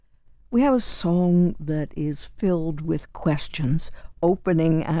We have a song that is filled with questions,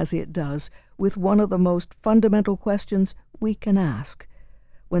 opening as it does with one of the most fundamental questions we can ask.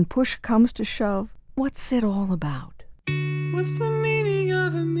 When push comes to shove, what's it all about? What's the meaning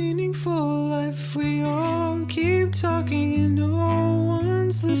of a meaningful life? We all keep talking and no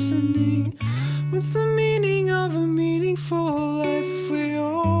one's listening. What's the meaning of a meaningful life? We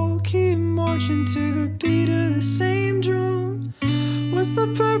all keep marching to the beat of the same drum. What's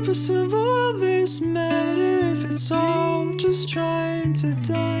the purpose of all this matter if it's all just trying to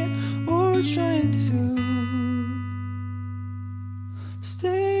die or trying to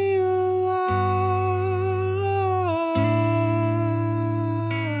stay alive?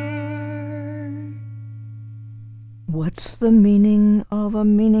 What's the meaning of a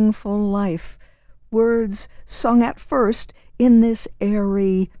meaningful life? Words sung at first in this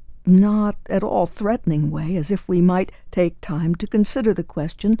airy, not at all threatening way, as if we might take time to consider the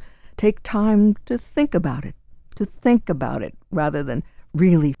question, take time to think about it rather than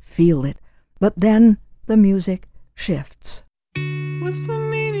really feel it. But then the music shifts. What's the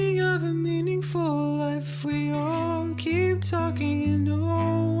meaning of a meaningful life? We all keep talking and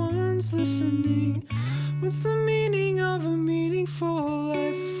no one's listening. What's the meaning of a meaningful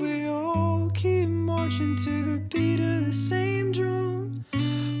life? We all keep marching to the beat of the same drum.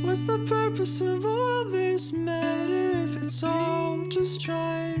 What's the purpose of all this matter if it's all just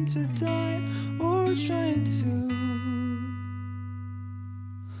trying to die or trying to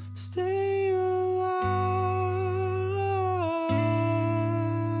stay alive?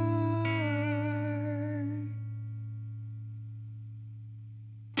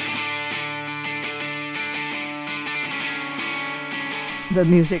 The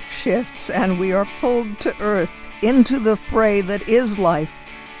music shifts and we are pulled to earth, into the fray that is life,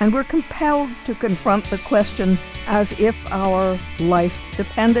 and we're compelled to confront the question as if our life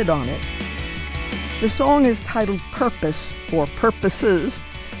depended on it. The song is titled Purpose, or Purposes,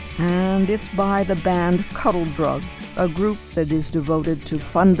 and it's by the band Cuddle Drug, a group that is devoted to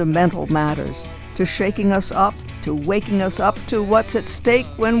fundamental matters, to shaking us up, to waking us up to what's at stake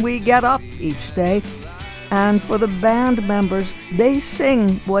when we get up each day. And for the band members, they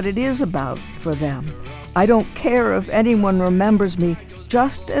sing what it is about for them. I don't care if anyone remembers me,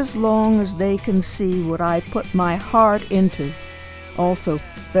 just as long as they can see what I put my heart into. Also,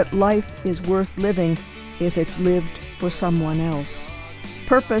 that life is worth living if it's lived for someone else.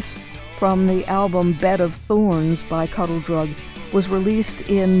 Purpose, from the album Bed of Thorns by Cuddle Drug, was released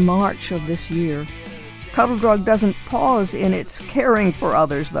in March of this year. Cuddle Drug doesn't pause in its caring for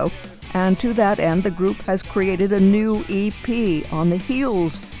others, though, and to that end, the group has created a new EP on the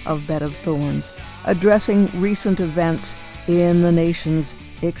heels of Bed of Thorns, addressing recent events in the nation's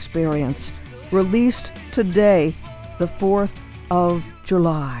experience. Released today, the 4th of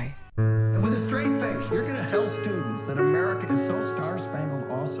July. And with a straight face, you're going to tell students that America is so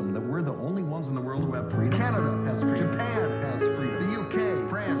star-spangled awesome that we're the only ones in the world who have freedom. Canada has freedom. Japan has freedom. The UK,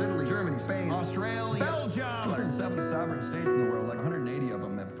 France, Italy, Germany, Spain, Australia, Belgium. 270 sovereign states in the world, like 180 of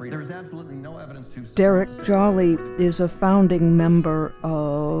them have freedom. There's absolutely no evidence to... Derek Jolly is a founding member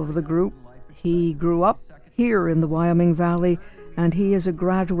of the group. He grew up here in the Wyoming Valley, and he is a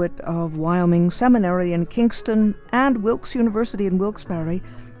graduate of Wyoming Seminary in Kingston and Wilkes University in Wilkes-Barre.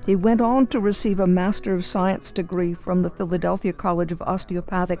 He went on to receive a Master of Science degree from the Philadelphia College of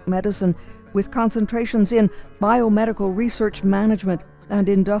Osteopathic Medicine with concentrations in biomedical research management and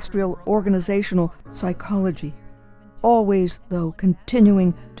industrial organizational psychology. Always, though,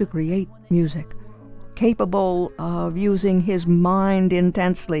 continuing to create music, capable of using his mind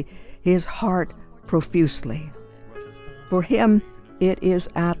intensely, his heart profusely. For him, it is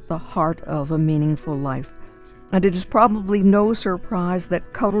at the heart of a meaningful life. And it is probably no surprise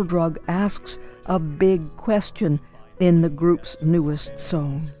that Cuddle Drug asks a big question in the group's newest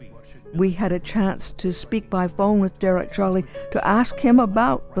song. We had a chance to speak by phone with Derek Jolly to ask him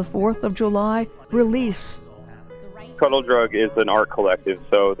about the 4th of July release. Cuddle Drug is an art collective,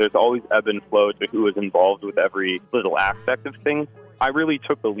 so there's always ebb and flow to who is involved with every little aspect of things. I really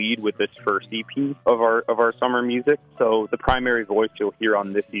took the lead with this first EP of our summer music, so the primary voice you'll hear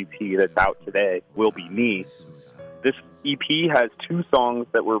on this EP that's out today will be me. This EP has 2 songs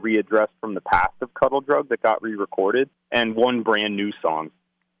that were readdressed from the past of Cuddle Drug that got re-recorded, and 1 brand new song.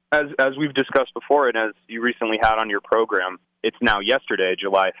 As we've discussed before, and as you recently had on your program, it's now yesterday,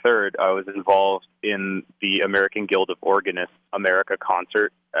 July 3rd, I was involved in the American Guild of Organists America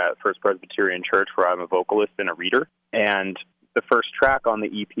concert at First Presbyterian Church, where I'm a vocalist and a reader. And the first track on the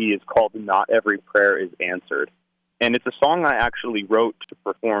EP is called Not Every Prayer is Answered. And it's a song I actually wrote to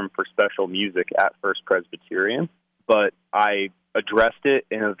perform for special music at First Presbyterian, but I addressed it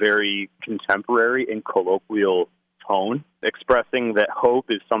in a very contemporary and colloquial tone, expressing that hope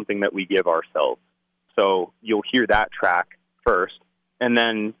is something that we give ourselves. So you'll hear that track first. And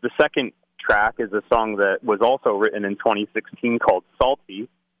then the second track is a song that was also written in 2016 called Salty,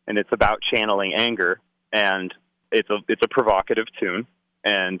 and it's about channeling anger. And it's a provocative tune,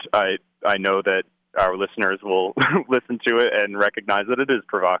 and I know that our listeners will listen to it and recognize that it is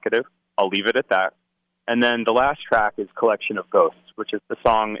provocative. I'll leave it at that. And then the last track is Collection of Ghosts, which is the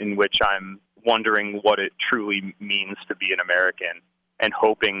song in which I'm wondering what it truly means to be an American, and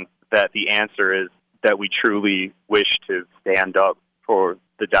hoping that the answer is that we truly wish to stand up for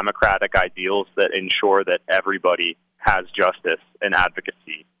the democratic ideals that ensure that everybody has justice and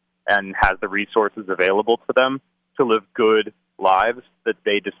advocacy and has the resources available to them to live good lives that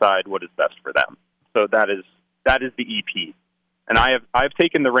they decide what is best for them. So that is the EP. And I've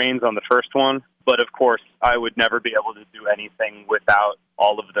taken the reins on the first one, but of course I would never be able to do anything without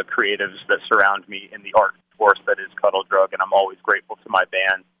all of the creatives that surround me in the art force that is Cuddle Drug, and I'm always grateful to my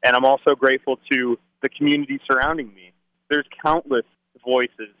band. And I'm also grateful to the community surrounding me. There's countless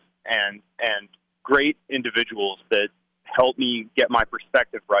voices and great individuals that help me get my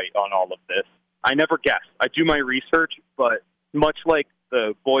perspective right on all of this. I never guess. I do my research, but much like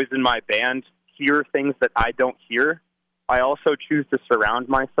the boys in my band hear things that I don't hear, I also choose to surround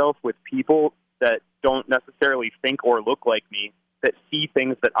myself with people that don't necessarily think or look like me, that see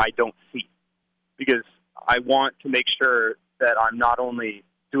things that I don't see. Because I want to make sure that I'm not only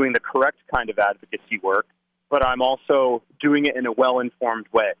doing the correct kind of advocacy work, but I'm also doing it in a well-informed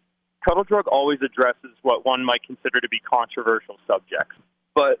way. Cuddle Drug always addresses what one might consider to be controversial subjects.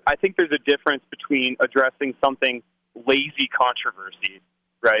 But I think there's a difference between addressing something lazy controversy,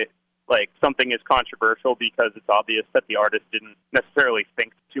 right? Like something is controversial because it's obvious that the artist didn't necessarily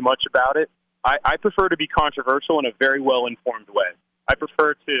think too much about it. I prefer to be controversial in a very well-informed way. I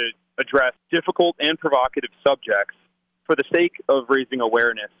prefer to address difficult and provocative subjects for the sake of raising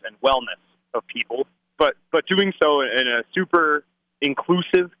awareness and wellness of people, but doing so in a super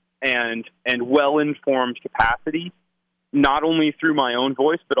inclusive and well-informed capacity, not only through my own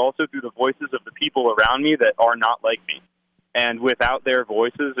voice, but also through the voices of the people around me that are not like me. And without their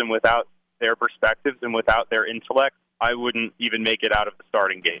voices and without their perspectives and without their intellect, I wouldn't even make it out of the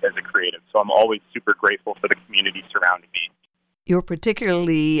starting gate as a creative. So I'm always super grateful for the community surrounding me. You're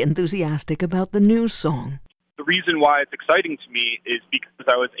particularly enthusiastic about the new song. The reason why it's exciting to me is because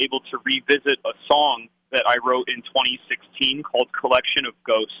I was able to revisit a song that I wrote in 2016 called Collection of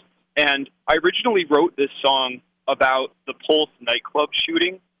Ghosts. And I originally wrote this song about the Pulse nightclub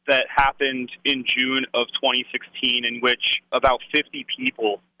shooting that happened in June of 2016, in which about 50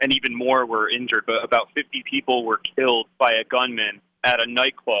 people, and even more were injured, but about 50 people were killed by a gunman at a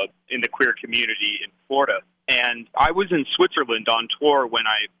nightclub in the queer community in Florida. And I was in Switzerland on tour when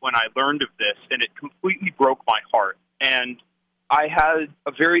I learned of this, and it completely broke my heart. And I had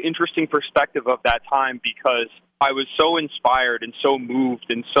a very interesting perspective of that time because I was so inspired and so moved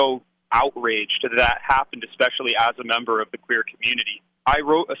and so outraged that happened, especially as a member of the queer community. I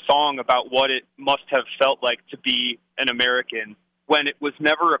wrote a song about what it must have felt like to be an American when it was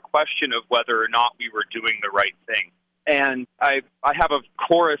never a question of whether or not we were doing the right thing. And I have a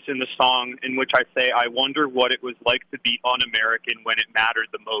chorus in the song in which I say, I wonder what it was like to be un-American when it mattered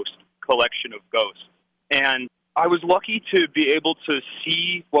the most, Collection of Ghosts. And I was lucky to be able to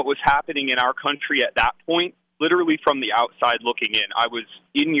see what was happening in our country at that point, literally from the outside looking in. I was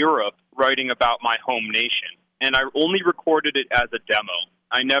in Europe writing about my home nation, and I only recorded it as a demo.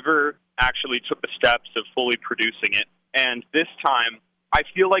 I never actually took the steps of fully producing it. And this time, I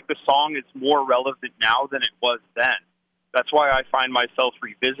feel like the song is more relevant now than it was then. That's why I find myself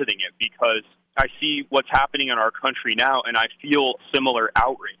revisiting it, because I see what's happening in our country now, and I feel similar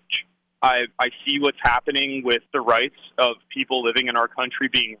outrage. I see what's happening with the rights of people living in our country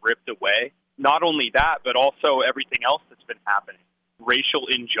being ripped away. Not only that, but also everything else that's been happening. Racial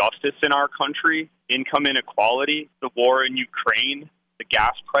injustice in our country, income inequality, the war in Ukraine, the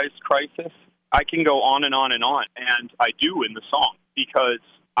gas price crisis. I can go on and on and on, and I do in the song, because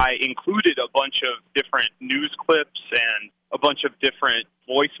I included a bunch of different news clips and a bunch of different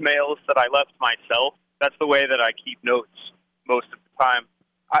voicemails that I left myself. That's the way that I keep notes most of the time.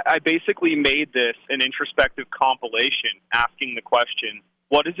 I basically made this an introspective compilation asking the question,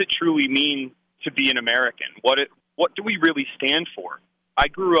 what does it truly mean to be an American? What do we really stand for? I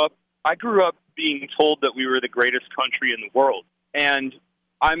grew up being told that we were the greatest country in the world. And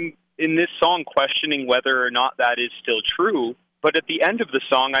I'm in this song questioning whether or not that is still true. But at the end of the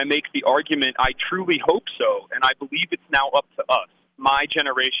song, I make the argument, I truly hope so. And I believe it's now up to us, my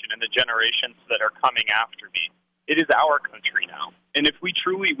generation and the generations that are coming after me. it is our country now. And if we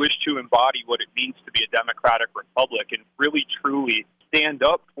truly wish to embody what it means to be a democratic republic and really truly stand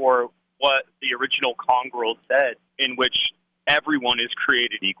up for what the original Congruel said, in which everyone is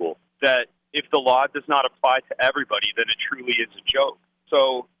created equal, that if the law does not apply to everybody, then it truly is a joke.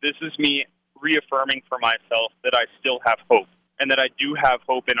 So this is me reaffirming for myself that I still have hope, and that I do have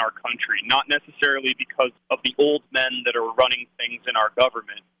hope in our country, not necessarily because of the old men that are running things in our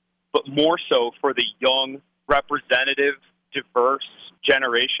government, but more so for the young, representative, diverse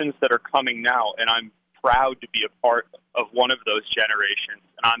generations that are coming now. And I'm proud to be a part of one of those generations.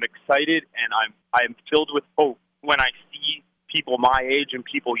 And I'm excited, and I'm filled with hope when I see people my age and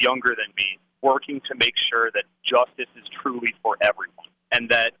people younger than me working to make sure that justice is truly for everyone, and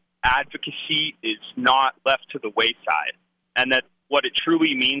that advocacy is not left to the wayside, and that what it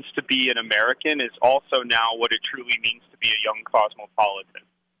truly means to be an American is also now what it truly means to be a young cosmopolitan.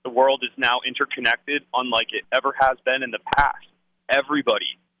 The world is now interconnected, unlike it ever has been in the past.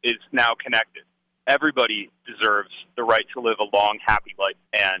 Everybody is now connected. Everybody deserves the right to live a long, happy life.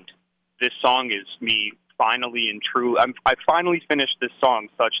 And this song is me finally and true. I finally finished this song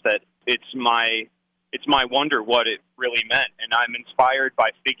such that it's my wonder what it really meant. And I'm inspired by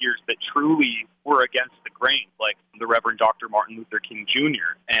figures that truly were against the grain, like the Reverend Dr. Martin Luther King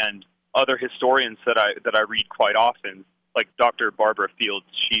Jr. and other historians that I read quite often, like Dr. Barbara Fields.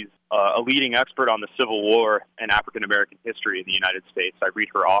 She's a leading expert on the Civil War and African-American history in the United States. I read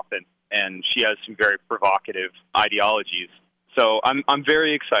her often, and she has some very provocative ideologies. So I'm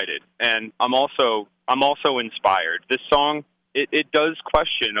very excited, and I'm also inspired. This song, it does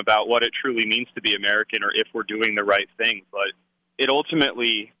question about what it truly means to be American or if we're doing the right thing, but it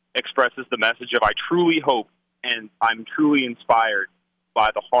ultimately expresses the message of I truly hope, and I'm truly inspired by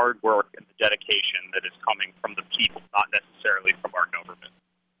the hard work and the dedication that is coming from the people, not necessarily from our government.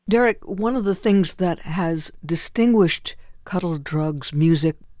 Derek, one of the things that has distinguished Cuttle Drug's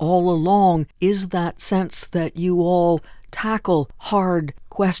music all along is that sense that you all tackle hard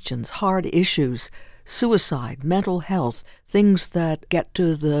questions, hard issues, suicide, mental health, things that get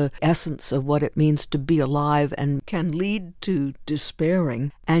to the essence of what it means to be alive and can lead to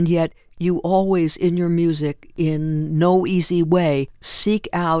despairing, and yet you always, in your music, in no easy way, seek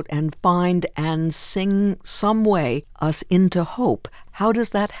out and find and sing some way us into hope. How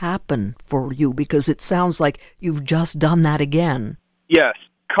does that happen for you? Because it sounds like you've just done that again. Yes.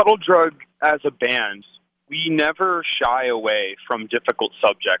 Cuttle Drug as a band, we never shy away from difficult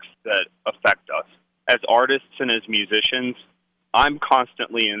subjects that affect us. As artists and as musicians, I'm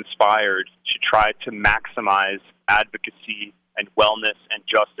constantly inspired to try to maximize advocacy and wellness and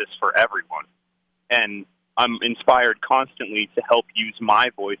justice for everyone. And I'm inspired constantly to help use my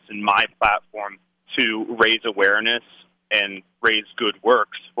voice and my platform to raise awareness and raise good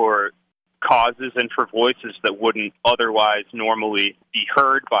works for causes and for voices that wouldn't otherwise normally be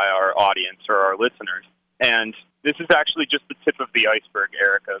heard by our audience or our listeners. And this is actually just the tip of the iceberg,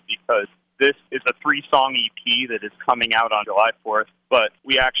 Erica, because this is a 3-song EP that is coming out on July 4th, but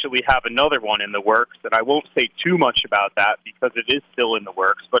we actually have another one in the works, and I won't say too much about that because it is still in the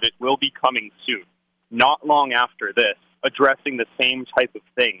works, but it will be coming soon, not long after this, addressing the same type of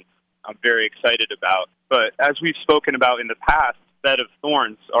thing I'm very excited about. But as we've spoken about in the past, Bed of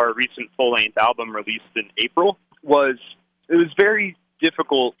Thorns, our recent full-length album released in April, was very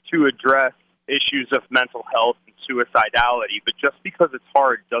difficult to address issues of mental health and suicidality, but just because it's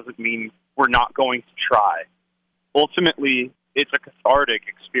hard doesn't mean we're not going to try. Ultimately, it's a cathartic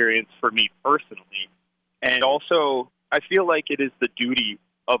experience for me personally, and also I feel like it is the duty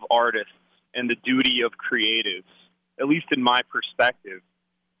of artists and the duty of creatives, at least in my perspective,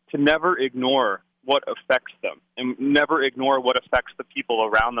 to never ignore what affects them and never ignore what affects the people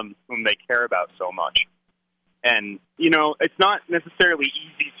around them whom they care about so much. And, it's not necessarily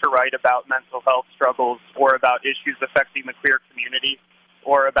easy to write about mental health struggles or about issues affecting the queer community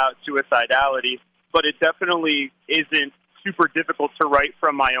or about suicidality, but it definitely isn't super difficult to write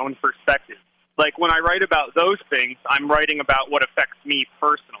from my own perspective. Like, when I write about those things, I'm writing about what affects me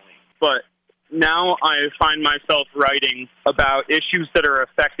personally. But now I find myself writing about issues that are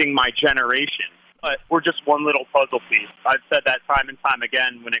affecting my generation. But we're just one little puzzle piece. I've said that time and time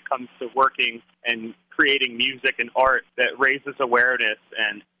again when it comes to working and creating music and art that raises awareness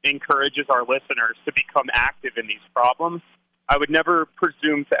and encourages our listeners to become active in these problems. I would never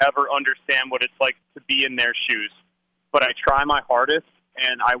presume to ever understand what it's like to be in their shoes, but I try my hardest,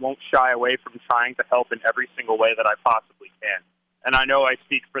 and I won't shy away from trying to help in every single way that I possibly can. And I know I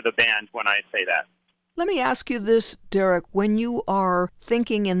speak for the band when I say that. Let me ask you this, Derek. When you are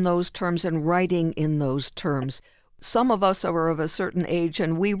thinking in those terms and writing in those terms, some of us are of a certain age,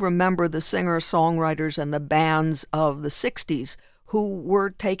 and we remember the singer-songwriters and the bands of the 60s who were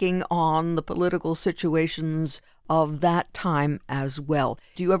taking on the political situations of that time as well.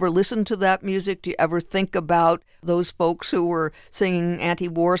 Do you ever listen to that music? Do you ever think about those folks who were singing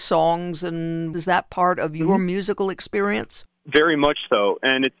anti-war songs, and is that part of your musical experience? Very much so,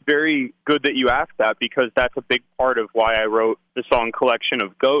 and it's very good that you asked that, because that's a big part of why I wrote the song Collection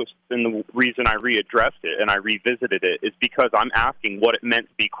of Ghosts, and the reason I readdressed it and I revisited it is because I'm asking what it meant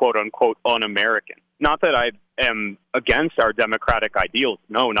to be quote-unquote un-American. Not that I am against our democratic ideals,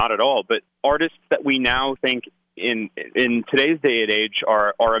 no, not at all, but artists that we now think in today's day and age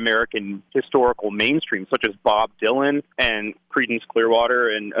are American historical mainstream, such as Bob Dylan and Creedence Clearwater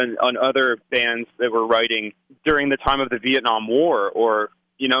and other bands that were writing during the time of the Vietnam War, or,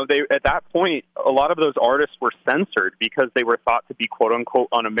 you know, they at that point, a lot of those artists were censored because they were thought to be quote-unquote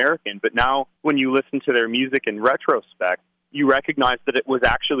un-American. But now, when you listen to their music in retrospect, you recognize that it was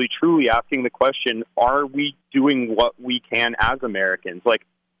actually truly asking the question, are we doing what we can as Americans? Like,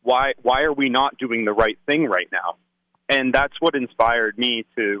 why are we not doing the right thing right now? And that's what inspired me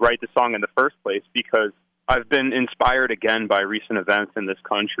to write the song in the first place, because I've been inspired again by recent events in this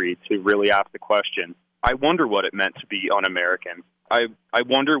country to really ask the question, I wonder what it meant to be un-American. I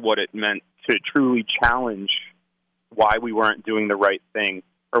wonder what it meant to truly challenge why we weren't doing the right thing,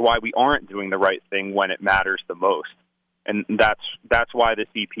 or why we aren't doing the right thing when it matters the most. And that's why this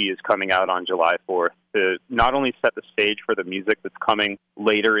EP is coming out on July 4th, to not only set the stage for the music that's coming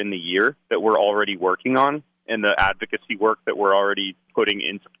later in the year that we're already working on, and the advocacy work that we're already putting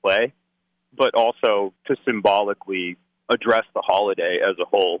into play, but also to symbolically address the holiday as a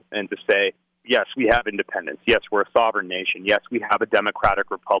whole and to say, yes, we have independence. Yes, we're a sovereign nation. Yes, we have a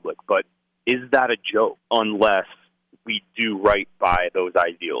democratic republic. But is that a joke unless we do right by those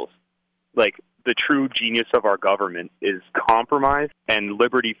ideals? Like, the true genius of our government is compromise and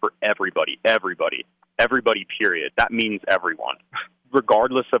liberty for everybody, period. That means everyone,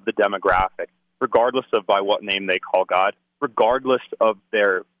 regardless of the demographic, regardless of by what name they call God, regardless of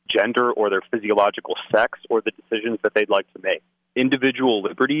their gender or their physiological sex or the decisions that they'd like to make. Individual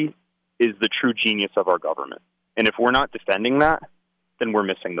liberty is the true genius of our government. And if we're not defending that, then we're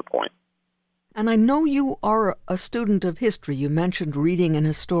missing the point. And I know you are a student of history. You mentioned reading an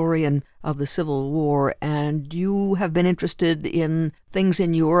historian of the Civil War, and you have been interested in things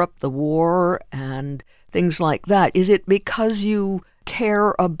in Europe, the war, and things like that. Is it because you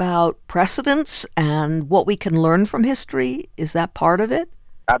care about precedents and what we can learn from history? Is that part of it?